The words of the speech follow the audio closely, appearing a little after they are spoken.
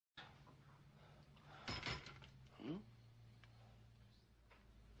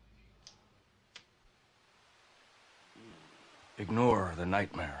Ignore the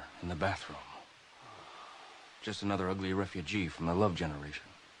nightmare in the bathroom. Just another ugly refugee from the love generation.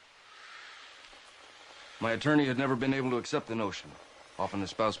 My attorney had never been able to accept the notion, often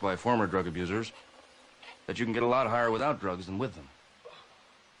espoused by former drug abusers, that you can get a lot higher without drugs than with them.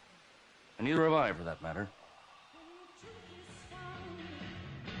 And neither have I, for that matter.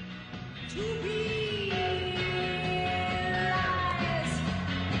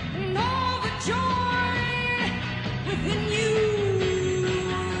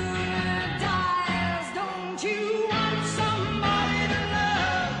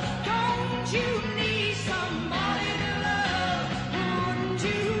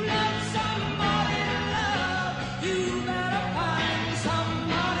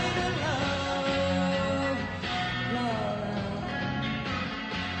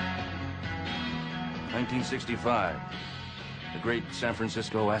 '65, the great San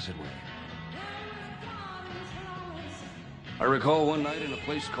Francisco acid wave. I recall one night in a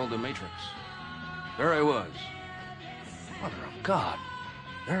place called the Matrix. There I was. Mother of God,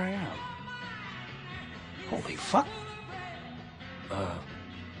 there I am. Holy fuck.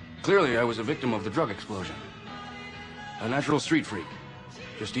 Clearly I was a victim of the drug explosion. A natural street freak,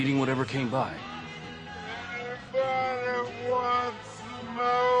 just eating whatever came by. Anybody wants to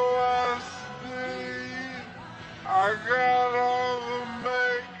know what's I got